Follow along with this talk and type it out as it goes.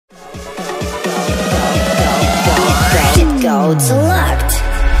Mode select.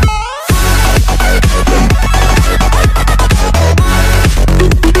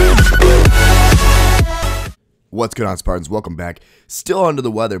 What's going on, Spartans? Welcome back. Still under the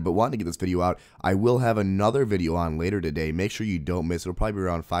weather, but wanted to get this video out. I will have another video on later today. Make sure you don't miss it. It'll probably be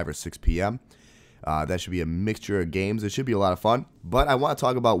around 5 or 6 p.m. That should be a mixture of games. It should be a lot of fun. But I want to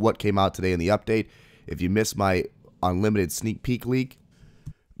talk about what came out today in the update. If you missed my unlimited sneak peek leak,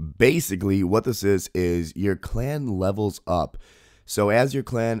 basically what this is your clan levels up. So as your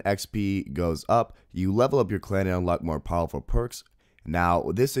clan XP goes up, you level up your clan and unlock more powerful perks.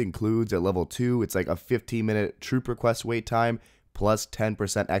 Now, this includes at level 2, it's like a 15-minute troop request wait time plus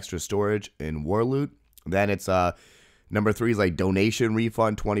 10% extra storage in war loot. Then it's number 3 is like donation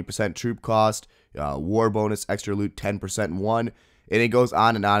refund, 20% troop cost, war bonus, extra loot, 10% in 1. And it goes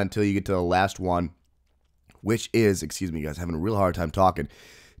on and on until you get to the last one, which is, excuse me guys, having a real hard time talking,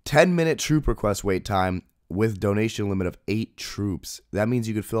 10-minute troop request wait time with donation limit of 8 troops. That means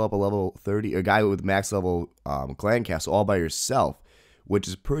you could fill up a level 30, a guy with max level clan castle all by yourself, which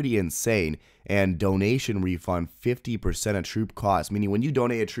is pretty insane. And donation refund 50% of troop cost, meaning when you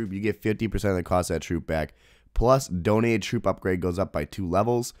donate a troop, you get 50% of the cost of that troop back. Plus, donated troop upgrade goes up by 2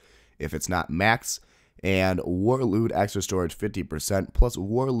 levels if it's not max. And war loot extra storage 50%, plus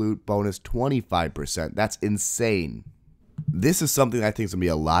war loot bonus 25%. That's insane. This is something I think is going to be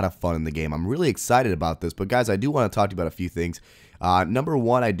a lot of fun in the game. I'm really excited about this, but guys, I do want to talk to you about a few things. Number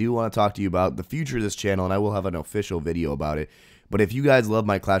one, I do want to talk to you about the future of this channel, and I will have an official video about it. But if you guys love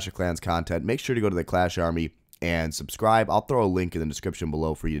my Clash of Clans content, make sure to go to the Clash Army and subscribe. I'll throw a link in the description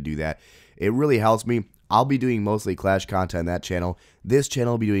below for you to do that. It really helps me. I'll be doing mostly Clash content on that channel. This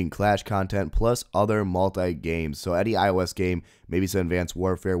channel will be doing Clash content plus other multi-games. So any iOS game, maybe some Advanced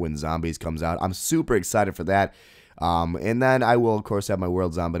Warfare when Zombies comes out. I'm super excited for that. And then I will, of course, have my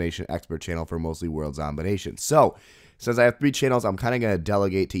World Zombination Expert channel for mostly World Zombination. So, since I have 3 channels, I'm kind of going to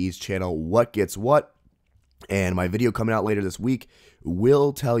delegate to each channel what gets what. And my video coming out later this week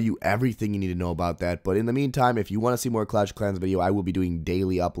will tell you everything you need to know about that. But in the meantime, if you want to see more Clash of Clans video, I will be doing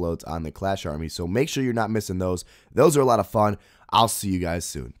daily uploads on the Clash Army. So make sure you're not missing those. Those are a lot of fun. I'll see you guys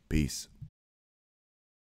soon. Peace.